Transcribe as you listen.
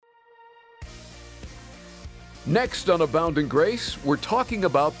Next on Abounding Grace, we're talking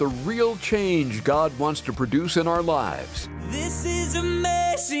about the real change God wants to produce in our lives. This is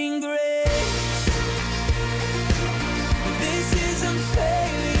amazing grace. This is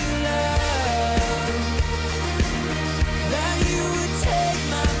unfailing love. That you would take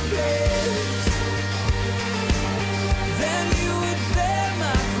my place. That you would bear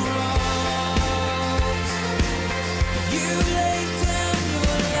my cross. You laid down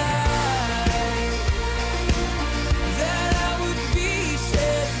your life. That I would be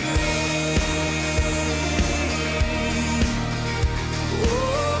set free.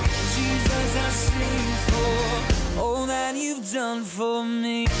 Oh, Jesus, I sing for all that you've done for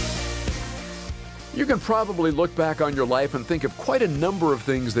me. You can probably look back on your life and think of quite a number of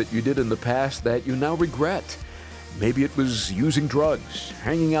things that you did in the past that you now regret. Maybe it was using drugs,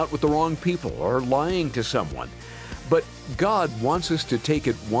 hanging out with the wrong people, or lying to someone. But God wants us to take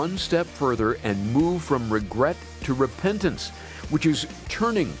it one step further and move from regret to repentance, which is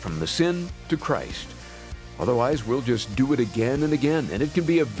turning from the sin to Christ. Otherwise, we'll just do it again and again, and it can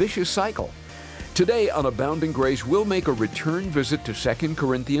be a vicious cycle. Today on Abounding Grace, we'll make a return visit to 2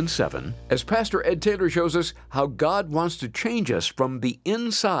 Corinthians 7 as Pastor Ed Taylor shows us how God wants to change us from the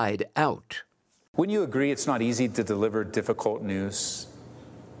inside out. Wouldn't you agree it's not easy to deliver difficult news?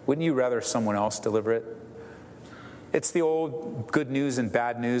 Wouldn't you rather someone else deliver it? It's the old good news and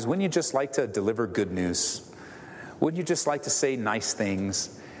bad news. Wouldn't you just like to deliver good news? Wouldn't you just like to say nice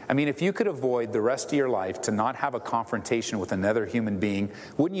things? I mean, if you could avoid the rest of your life to not have a confrontation with another human being,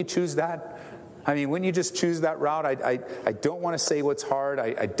 wouldn't you choose that? I mean, wouldn't you just choose that route? I don't want to say what's hard.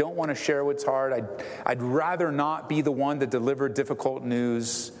 I don't want to share what's hard. I'd rather not be the one to deliver difficult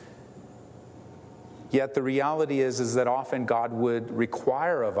news. Yet the reality is that often God would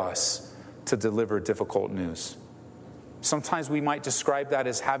require of us to deliver difficult news. Sometimes we might describe that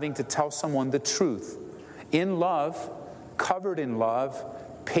as having to tell someone the truth in love, covered in love,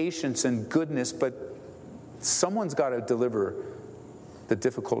 patience and goodness, but someone's got to deliver the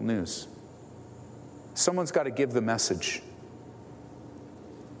difficult news. Someone's got to give the message.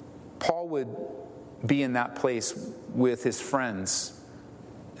 Paul would be in that place with his friends,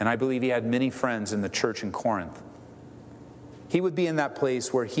 and I believe he had many friends in the church in Corinth. He would be in that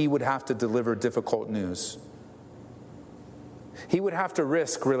place where he would have to deliver difficult news. He would have to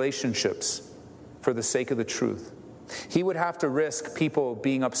risk relationships for the sake of the truth. He would have to risk people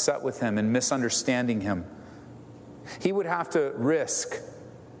being upset with him and misunderstanding him. He would have to risk,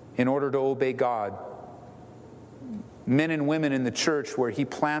 in order to obey God, men and women in the church where he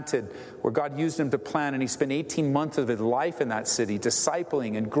planted, where God used him to plant, and he spent 18 months of his life in that city,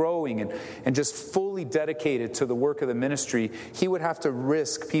 discipling and growing and just fully dedicated to the work of the ministry. He would have to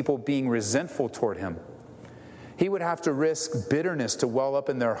risk people being resentful toward him. He would have to risk bitterness to well up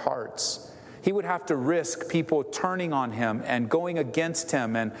in their hearts. He would have to risk people turning on him and going against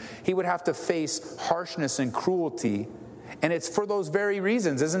him, and he would have to face harshness and cruelty. And it's for those very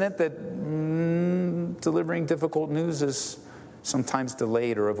reasons, isn't it, that delivering difficult news is sometimes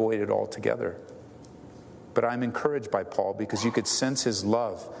delayed or avoided altogether. But I'm encouraged by Paul because you could sense his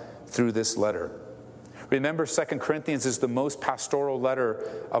love through this letter. Remember, 2 Corinthians is the most pastoral letter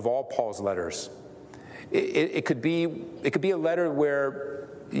of all Paul's letters. It could be a letter where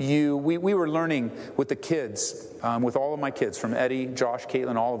we were learning with the kids, with all of my kids, from Eddie, Josh,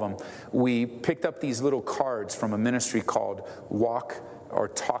 Caitlin, all of them. We picked up these little cards from a ministry called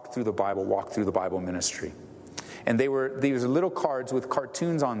Talk Through the Bible, Walk Through the Bible Ministry. And these were little cards with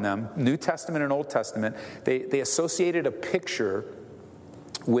cartoons on them, New Testament and Old Testament. They associated a picture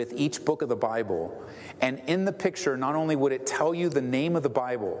with each book of the Bible. And in the picture, not only would it tell you the name of the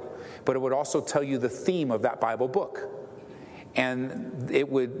Bible, but it would also tell you the theme of that Bible book. And it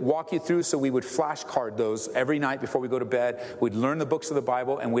would walk you through, so we would flashcard those every night before we go to bed. We'd learn the books of the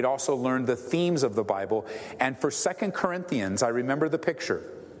Bible, and we'd also learn the themes of the Bible. And for 2 Corinthians, I remember the picture.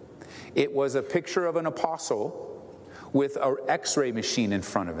 It was a picture of an apostle with an X-ray machine in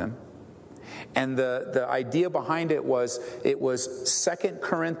front of him. And the idea behind it was 2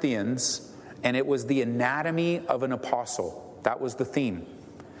 Corinthians, and it was the anatomy of an apostle. That was the theme.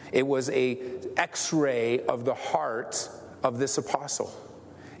 It was a X-ray of the heart of this apostle.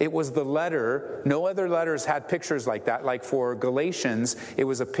 It was the letter. No other letters had pictures like that. Like for Galatians, it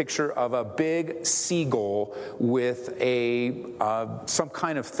was a picture of a big seagull with some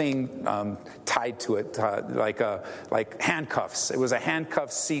kind of thing tied to it, like handcuffs. It was a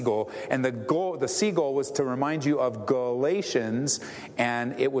handcuffed seagull, and the seagull was to remind you of Galatians,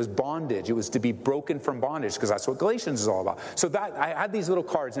 and it was bondage. It was to be broken from bondage, because that's what Galatians is all about. So that I had these little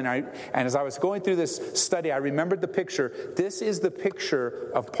cards, and as I was going through this study, I remembered the picture. This is the picture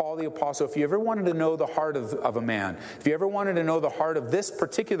of Paul the Apostle, if you ever wanted to know the heart of a man, if you ever wanted to know the heart of this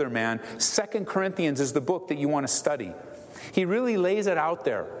particular man, 2 Corinthians is the book that you want to study. He really lays it out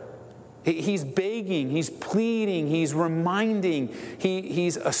there. He's begging, he's pleading, he's reminding,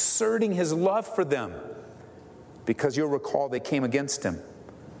 he's asserting his love for them. Because you'll recall they came against him.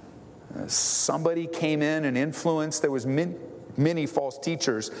 Somebody came in and influenced. There was many false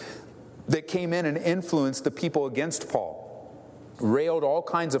teachers that came in and influenced the people against Paul. Railed all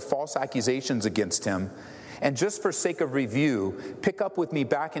kinds of false accusations against him. And just for sake of review, pick up with me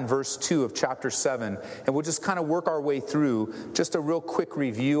back in verse 2 of chapter 7, and we'll just kind of work our way through just a real quick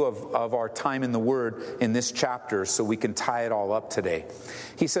review of our time in the Word in this chapter so we can tie it all up today.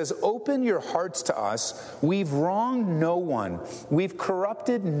 He says, "Open your hearts to us. We've wronged no one. We've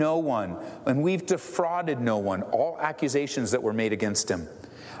corrupted no one, and we've defrauded no one." All accusations that were made against him.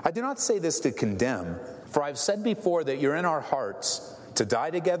 I do not say this to condemn, for I've said before that you're in our hearts to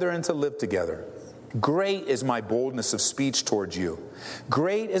die together and to live together. Great is my boldness of speech towards you.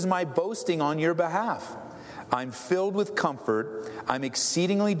 Great is my boasting on your behalf. I'm filled with comfort. I'm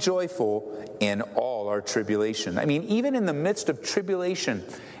exceedingly joyful in all our tribulation. I mean, even in the midst of tribulation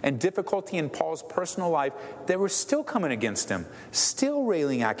and difficulty in Paul's personal life, they were still coming against him, still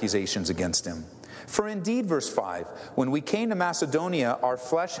railing accusations against him. For indeed, verse 5, when we came to Macedonia, our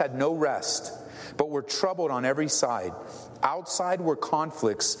flesh had no rest, but were troubled on every side. Outside were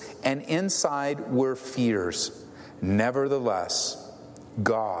conflicts, and inside were fears. Nevertheless,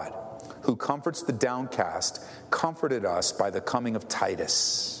 God, who comforts the downcast, comforted us by the coming of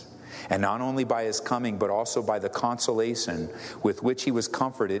Titus. And not only by his coming, but also by the consolation with which he was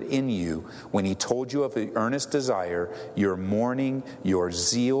comforted in you when he told you of the earnest desire, your mourning, your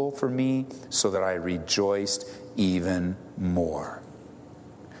zeal for me, so that I rejoiced even more.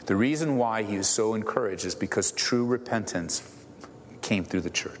 The reason why he was so encouraged is because true repentance came through the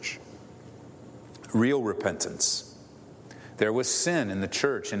church. Real repentance. There was sin in the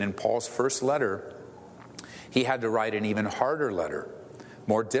church, and in Paul's first letter, he had to write an even harder letter,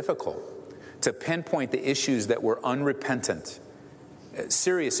 more difficult, to pinpoint the issues that were unrepentant.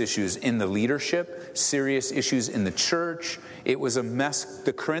 Serious issues in the leadership, serious issues in the church. It was a mess.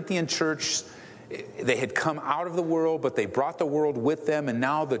 The Corinthian church, they had come out of the world, but they brought the world with them, and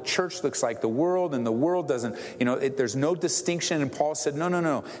now the church looks like the world, and the world doesn't, there's no distinction. And Paul said,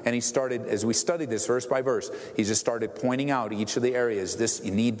 no. And he started, as we studied this verse by verse, he just started pointing out each of the areas. This,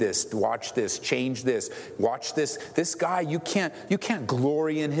 you need this, watch this, change this, watch this. This guy, you can't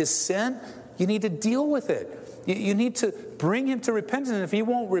glory in his sin. You need to deal with it. You need to bring him to repentance. And if he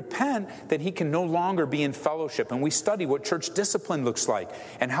won't repent, then he can no longer be in fellowship. And we study what church discipline looks like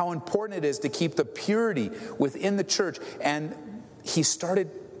and how important it is to keep the purity within the church. And he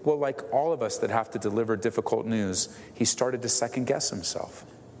started, well, like all of us that have to deliver difficult news, he started to second guess himself.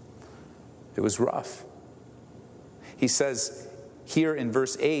 It was rough. He says here in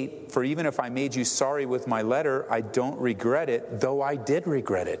verse 8, "For even if I made you sorry with my letter, I don't regret it, though I did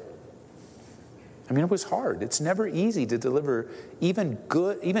regret it." I mean, it was hard. It's never easy to deliver even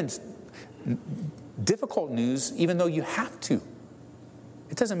difficult news, even though you have to.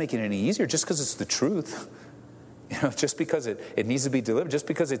 It doesn't make it any easier just because it's the truth. Just because it needs to be delivered, just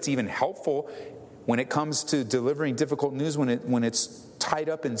because it's even helpful when it comes to delivering difficult news when it's tied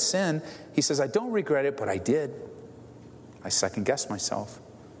up in sin. He says, I don't regret it, but I did. I second-guessed myself.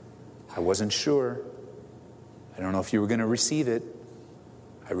 I wasn't sure. I don't know if you were going to receive it.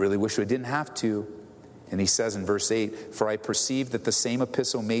 I really wish we didn't have to. And he says in verse 8, "For I perceive that the same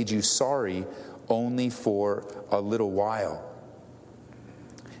epistle made you sorry only for a little while.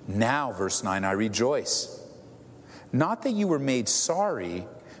 Now," verse 9, "I rejoice. Not that you were made sorry,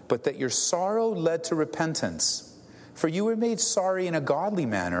 but that your sorrow led to repentance. For you were made sorry in a godly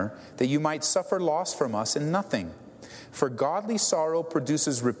manner, that you might suffer loss from us in nothing. For godly sorrow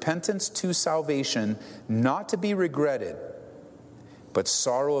produces repentance to salvation, not to be regretted. But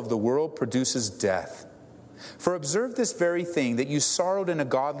sorrow of the world produces death. For observe this very thing, that you sorrowed in a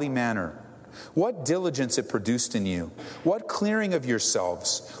godly manner. What diligence it produced in you, what clearing of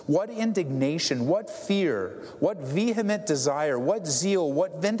yourselves, what indignation, what fear, what vehement desire, what zeal,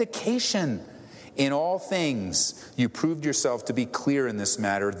 what vindication. In all things you proved yourself to be clear in this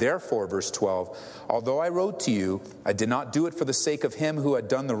matter. Therefore," verse 12, "although I wrote to you, I did not do it for the sake of him who had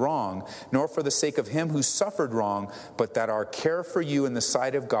done the wrong, nor for the sake of him who suffered wrong, but that our care for you in the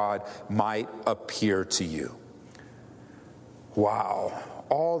sight of God might appear to you." Wow,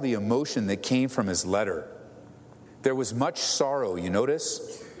 all the emotion that came from his letter. There was much sorrow, you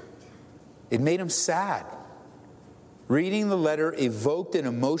notice? It made him sad. Reading the letter evoked an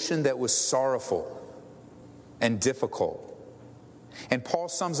emotion that was sorrowful and difficult. And Paul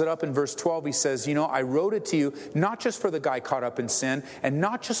sums it up in verse 12. He says, I wrote it to you not just for the guy caught up in sin, and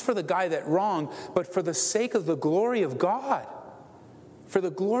not just for the guy that wronged, but for the sake of the glory of God. For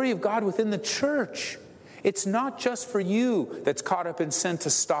the glory of God within the church. It's not just for you that's caught up in sin to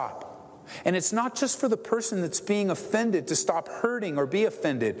stop. And it's not just for the person that's being offended to stop hurting or be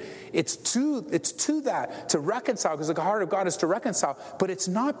offended. It's to that, to reconcile, because the heart of God is to reconcile. But it's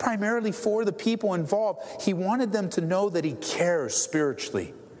not primarily for the people involved. He wanted them to know that he cares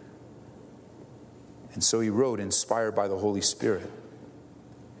spiritually. And so he wrote, inspired by the Holy Spirit.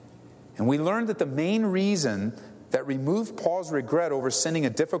 And we learned that the main reason that removed Paul's regret over sending a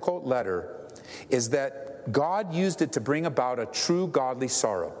difficult letter is that God used it to bring about a true godly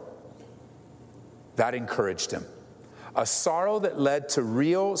sorrow. That encouraged him. A sorrow that led to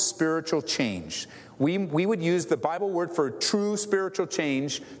real spiritual change. We would use the Bible word for true spiritual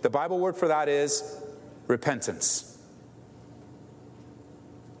change. The Bible word for that is repentance.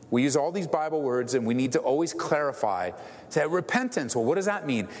 We use all these Bible words, and we need to always clarify. Say, repentance, well, what does that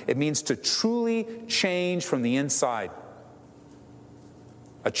mean? It means to truly change from the inside.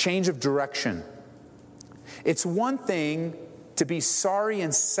 A change of direction. It's one thing to be sorry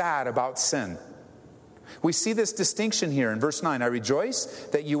and sad about sin. We see this distinction here in verse 9. I rejoice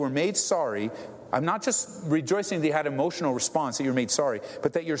that you were made sorry. I'm not just rejoicing that you had an emotional response, that you were made sorry,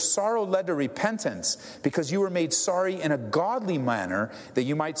 but that your sorrow led to repentance because you were made sorry in a godly manner that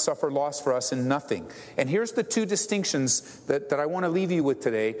you might suffer loss for us in nothing. And here's the two distinctions that I want to leave you with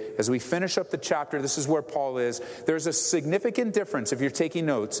today as we finish up the chapter. This is where Paul is. There's a significant difference, if you're taking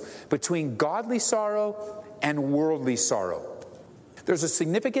notes, between godly sorrow and worldly sorrow. There's a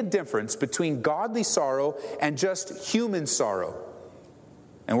significant difference between godly sorrow and just human sorrow.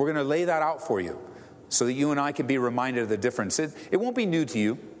 And we're going to lay that out for you so that you and I can be reminded of the difference. It won't be new to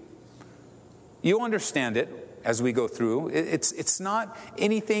you. You'll understand it as we go through. It's not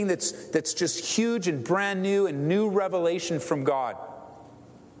anything that's just huge and brand new and new revelation from God.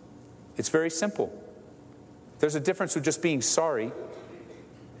 It's very simple. There's a difference with just being sorry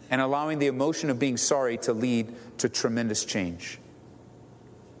and allowing the emotion of being sorry to lead to tremendous change.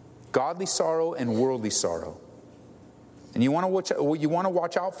 Godly sorrow and worldly sorrow. And you want to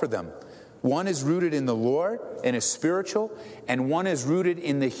watch out for them. One is rooted in the Lord and is spiritual, and one is rooted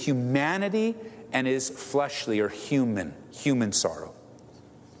in the humanity and is fleshly or human sorrow.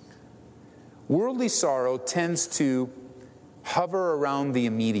 Worldly sorrow tends to hover around the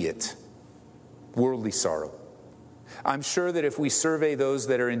immediate. Worldly sorrow. I'm sure that if we survey those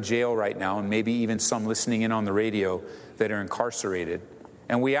that are in jail right now, and maybe even some listening in on the radio that are incarcerated,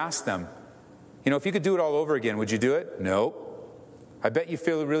 and we ask them, if you could do it all over again, would you do it? No. I bet you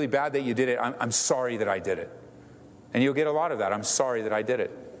feel really bad that you did it. I'm sorry that I did it. And you'll get a lot of that. I'm sorry that I did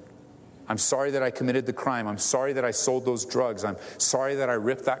it. I'm sorry that I committed the crime. I'm sorry that I sold those drugs. I'm sorry that I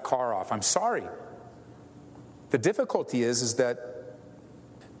ripped that car off. I'm sorry. The difficulty is that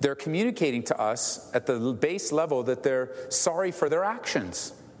they're communicating to us at the base level that they're sorry for their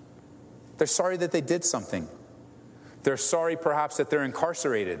actions. They're sorry that they did something. They're sorry perhaps that they're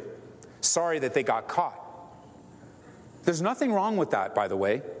incarcerated. Sorry that they got caught. There's nothing wrong with that, by the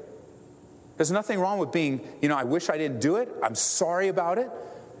way. There's nothing wrong with being, I wish I didn't do it. I'm sorry about it.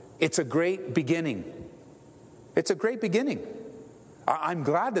 It's a great beginning. It's a great beginning. I'm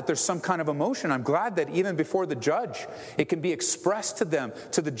glad that there's some kind of emotion. I'm glad that even before the judge, it can be expressed to them,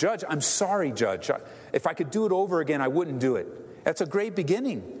 to the judge. I'm sorry, judge. If I could do it over again, I wouldn't do it. That's a great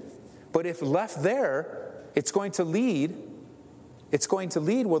beginning. But if left there, it's going to lead,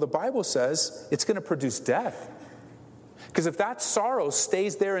 well, the Bible says it's going to produce death. Because if that sorrow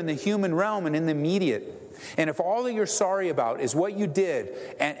stays there in the human realm and in the immediate, and if all that you're sorry about is what you did,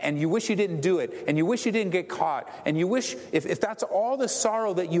 and you wish you didn't do it, and you wish you didn't get caught, and you wish, if that's all the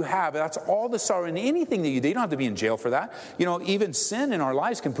sorrow that you have, that's all the sorrow in anything that you do, you don't have to be in jail for that. Even sin in our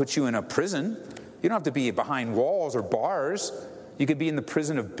lives can put you in a prison. You don't have to be behind walls or bars. You could be in the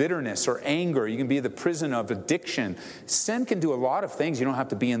prison of bitterness or anger. You can be in the prison of addiction. Sin can do a lot of things. You don't have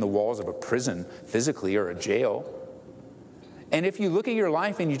to be in the walls of a prison physically or a jail. And if you look at your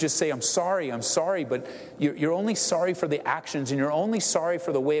life and you just say, I'm sorry, but you're only sorry for the actions, and you're only sorry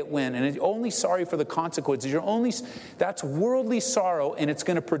for the way it went, and you're only sorry for the consequences, that's worldly sorrow, and it's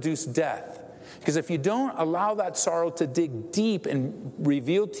going to produce death. Because if you don't allow that sorrow to dig deep and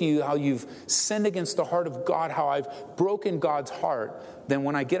reveal to you how you've sinned against the heart of God, how I've broken God's heart, then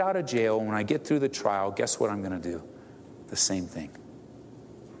when I get out of jail, when I get through the trial, guess what I'm going to do? The same thing.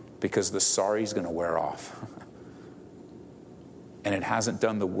 Because the sorry is going to wear off. And it hasn't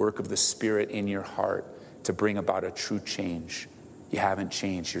done the work of the Spirit in your heart to bring about a true change. You haven't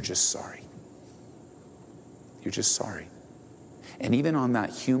changed. You're just sorry. You're just sorry. And even on that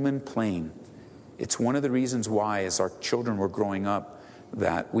human plane, it's one of the reasons why, as our children were growing up,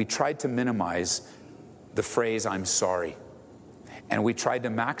 that we tried to minimize the phrase, I'm sorry. And we tried to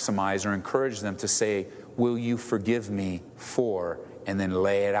maximize or encourage them to say, will you forgive me for, and then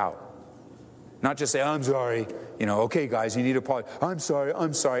lay it out. Not just say, I'm sorry. Okay, guys, you need to apologize.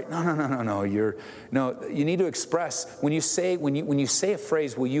 I'm sorry. No. You need to express, when you say a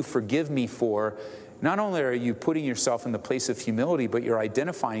phrase, will you forgive me for, not only are you putting yourself in the place of humility, but you're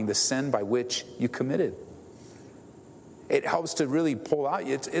identifying the sin by which you committed. It helps to really pull out.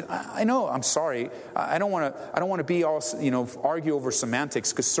 I know, I'm sorry. I don't want to be all, argue over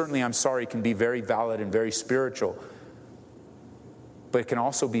semantics, because certainly I'm sorry can be very valid and very spiritual. But it can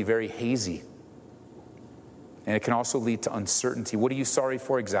also be very hazy. And it can also lead to uncertainty. What are you sorry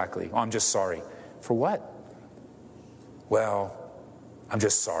for exactly? Oh, I'm just sorry. For what? Well, I'm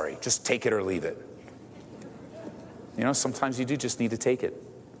just sorry. Just take it or leave it. Sometimes you do just need to take it.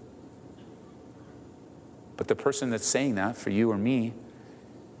 But the person that's saying that for you or me,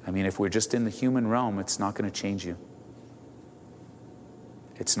 if we're just in the human realm, it's not going to change you.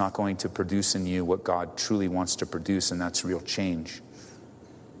 It's not going to produce in you what God truly wants to produce, and that's real change.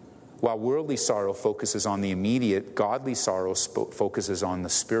 While worldly sorrow focuses on the immediate, godly sorrow focuses on the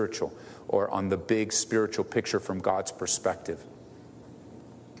spiritual, or on the big spiritual picture from God's perspective.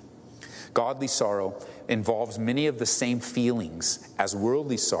 Godly sorrow involves many of the same feelings as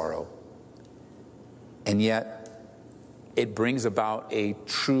worldly sorrow, and yet it brings about a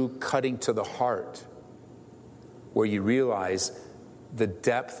true cutting to the heart, where you realize the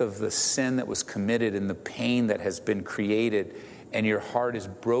depth of the sin that was committed and the pain that has been created, and your heart is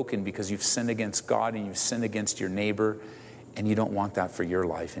broken because you've sinned against God and you've sinned against your neighbor, and you don't want that for your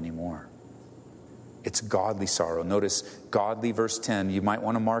life anymore. It's godly sorrow. Notice, godly, verse 10, you might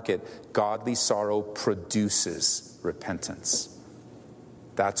want to mark it. Godly sorrow produces repentance.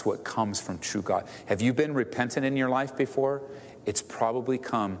 That's what comes from true God. Have you been repentant in your life before? It's probably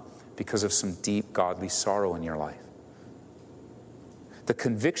come because of some deep godly sorrow in your life. The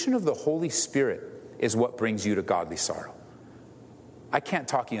conviction of the Holy Spirit is what brings you to godly sorrow. I can't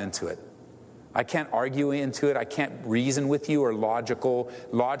talk you into it. I can't argue into it. I can't reason with you or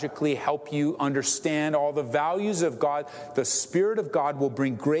logically help you understand all the values of God. The Spirit of God will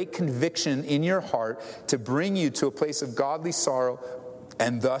bring great conviction in your heart to bring you to a place of godly sorrow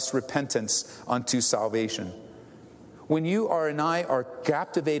and thus repentance unto salvation. When you and I are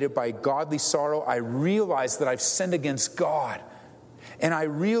captivated by godly sorrow, I realize that I've sinned against God. And I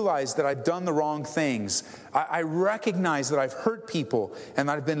realize that I've done the wrong things. I recognize that I've hurt people and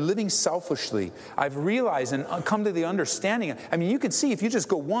that I've been living selfishly. I've realized and come to the understanding. You can see if you just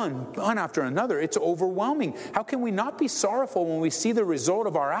go one after another, it's overwhelming. How can we not be sorrowful when we see the result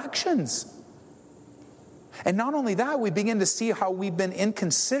of our actions? And not only that, we begin to see how we've been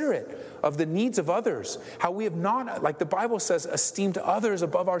inconsiderate of the needs of others. How we have not, like the Bible says, esteemed others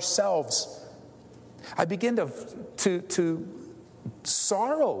above ourselves. I begin to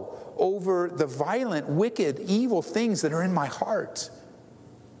sorrow over the violent, wicked, evil things that are in my heart.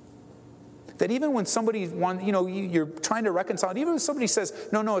 That even when somebody, you're trying to reconcile, even when somebody says,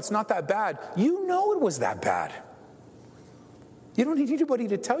 no, it's not that bad, you know it was that bad. You don't need anybody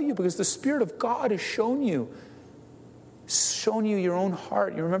to tell you, because the Spirit of God has shown you your own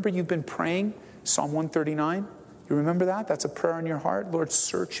heart. You remember you've been praying Psalm 139? You remember that? That's a prayer in your heart. Lord,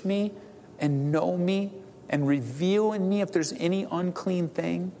 search me and know me and reveal in me if there's any unclean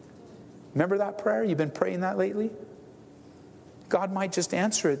thing. Remember that prayer? You've been praying that lately? God might just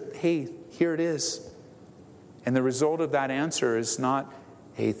answer it, hey, here it is. And the result of that answer is not,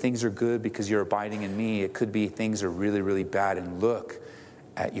 hey, things are good because you're abiding in me. It could be things are really, really bad, and look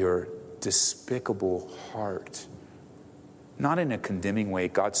at your despicable heart. Not in a condemning way.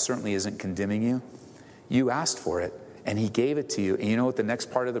 God certainly isn't condemning you. You asked for it, and He gave it to you. And you know what the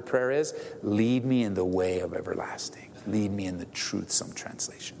next part of the prayer is? Lead me in the way of everlasting. Lead me in the truth, some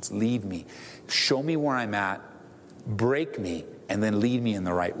translations. Lead me. Show me where I'm at. Break me, and then lead me in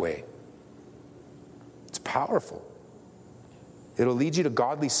the right way. It's powerful. It'll lead you to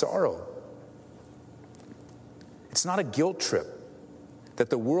godly sorrow. It's not a guilt trip that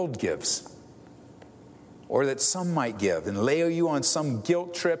the world gives, or that some might give and lay you on some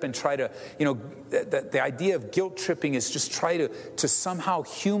guilt trip and try to, the idea of guilt tripping is just try to somehow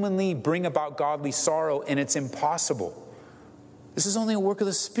humanly bring about godly sorrow, and it's impossible. This is only a work of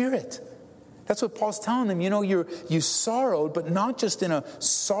the Spirit. That's what Paul's telling them. You sorrowed, but not just in a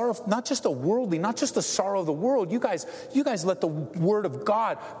sorrow, not just a worldly, not just the sorrow of the world. You guys let the Word of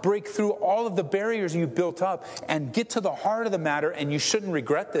God break through all of the barriers you built up and get to the heart of the matter, and you shouldn't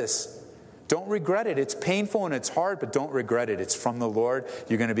regret this. Don't regret it. It's painful and it's hard, but don't regret it. It's from the Lord.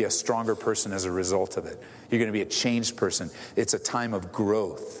 You're going to be a stronger person as a result of it. You're going to be a changed person. It's a time of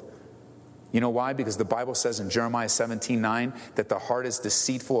growth. You know why? Because the Bible says in Jeremiah 17:9 that the heart is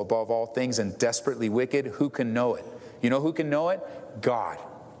deceitful above all things and desperately wicked. Who can know it? You know who can know it? God.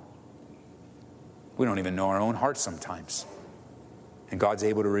 We don't even know our own hearts sometimes. And God's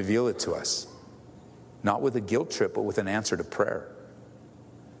able to reveal it to us. Not with a guilt trip, but with an answer to prayer.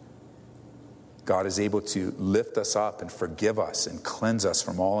 God is able to lift us up and forgive us and cleanse us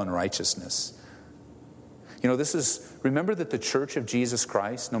from all unrighteousness. You know, remember that the church of Jesus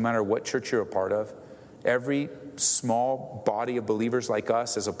Christ, no matter what church you're a part of, every small body of believers like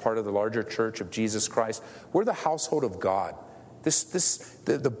us as a part of the larger church of Jesus Christ, we're the household of God.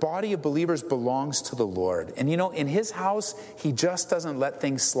 The body of believers belongs to the Lord. And you know, in His house, He just doesn't let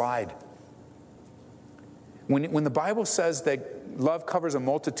things slide. When the Bible says that love covers a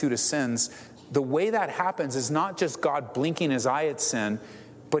multitude of sins, the way that happens is not just God blinking His eye at sin,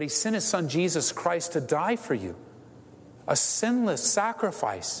 but He sent His Son Jesus Christ to die for you. A sinless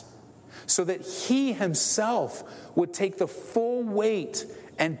sacrifice. So that He Himself would take the full weight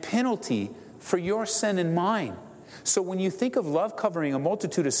and penalty for your sin and mine. So when you think of love covering a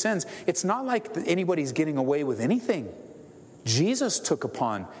multitude of sins, it's not like anybody's getting away with anything. Jesus took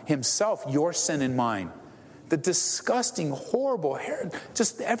upon Himself your sin and mine. The disgusting, horrible,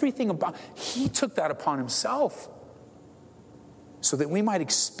 just everything about, He took that upon Himself so that we might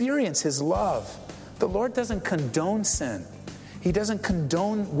experience His love. The Lord doesn't condone sin. He doesn't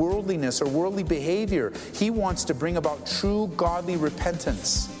condone worldliness or worldly behavior. He wants to bring about true godly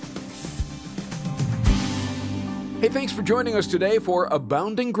repentance. Hey, thanks for joining us today for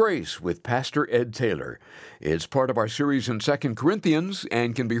Abounding Grace with Pastor Ed Taylor. It's part of our series in 2 Corinthians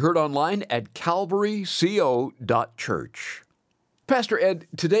and can be heard online at calvaryco.church. Pastor Ed,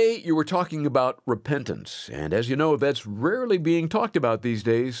 today you were talking about repentance, and as you know, that's rarely being talked about these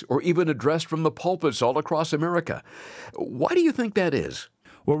days or even addressed from the pulpits all across America. Why do you think that is?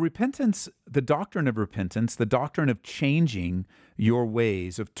 Well, repentance, the doctrine of repentance, the doctrine of changing your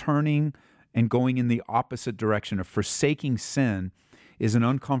ways, of turning and going in the opposite direction, of forsaking sin, is an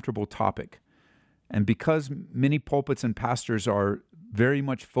uncomfortable topic. And because many pulpits and pastors are very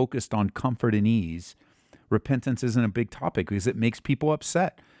much focused on comfort and ease, repentance isn't a big topic because it makes people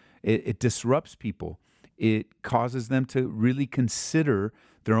upset. It disrupts people. It causes them to really consider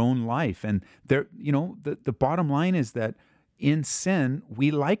their own life. And the bottom line is that in sin,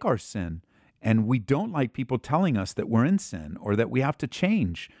 we like our sin. And we don't like people telling us that we're in sin or that we have to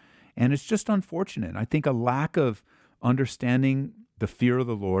change. And it's just unfortunate. I think a lack of understanding the fear of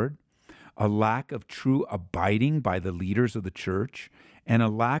the Lord, a lack of true abiding by the leaders of the church, and a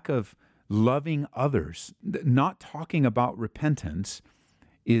lack of loving others. Not talking about repentance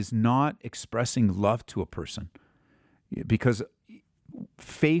is not expressing love to a person, because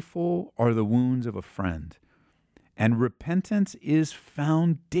faithful are the wounds of a friend. And repentance is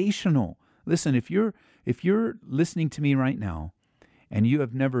foundational. Listen, if you're listening to me right now, and you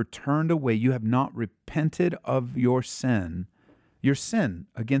have never turned away, you have not repented of your sin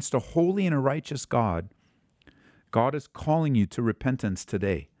against a holy and a righteous God, God is calling you to repentance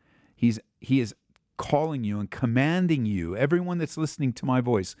today. He is calling you and commanding you, everyone that's listening to my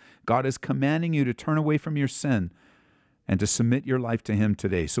voice, God is commanding you to turn away from your sin and to submit your life to Him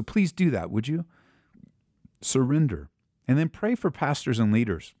today. So please do that, would you? Surrender. And then pray for pastors and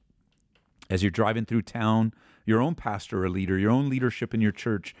leaders. As you're driving through town, your own pastor or leader, your own leadership in your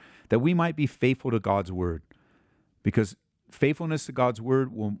church, that we might be faithful to God's word. Because faithfulness to God's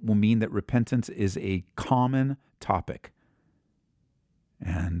word will mean that repentance is a common topic.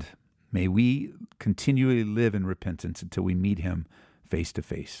 And may we continually live in repentance until we meet Him face to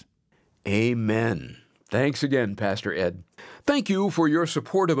face. Amen. Thanks again, Pastor Ed. Thank you for your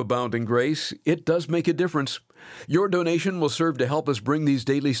support of Abounding Grace. It does make a difference. Your donation will serve to help us bring these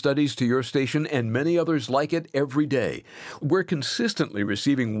daily studies to your station and many others like it every day. We're consistently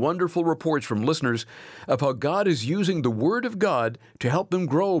receiving wonderful reports from listeners of how God is using the Word of God to help them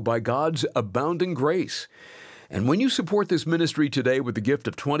grow by God's abounding grace. And when you support this ministry today with the gift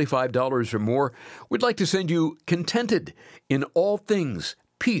of $25 or more, we'd like to send you Contented in All Things,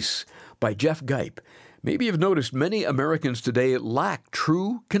 Peace by Jeff Gipe. Maybe you've noticed many Americans today lack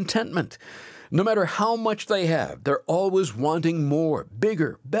true contentment. No matter how much they have, they're always wanting more,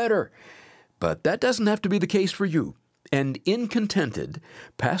 bigger, better. But that doesn't have to be the case for you. And in Contented,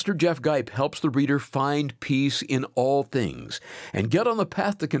 Pastor Jeff Gipe helps the reader find peace in all things and get on the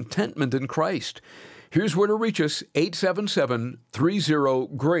path to contentment in Christ. Here's where to reach us,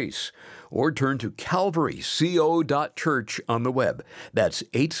 877-30-GRACE, or turn to calvaryco.church on the web. That's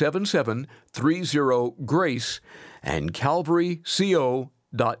 877-30-GRACE and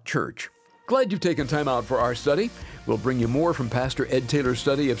calvaryco.church. Glad you've taken time out for our study. We'll bring you more from Pastor Ed Taylor's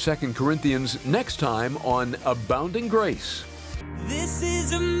study of 2 Corinthians next time on Abounding Grace. This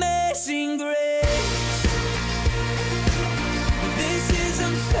is amazing grace. This is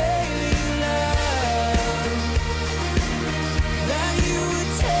unfailing love. That you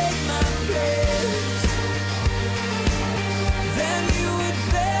would take my place. That you would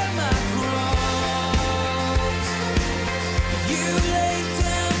bear my cross. You laid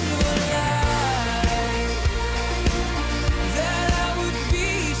down your life. That I would be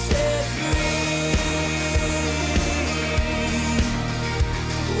set free.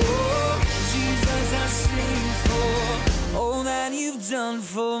 Oh, Jesus, I sing for all that you've done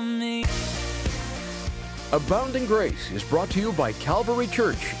for me. Abounding Grace is brought to you by Calvary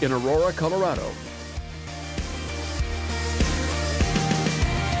Church in Aurora, Colorado.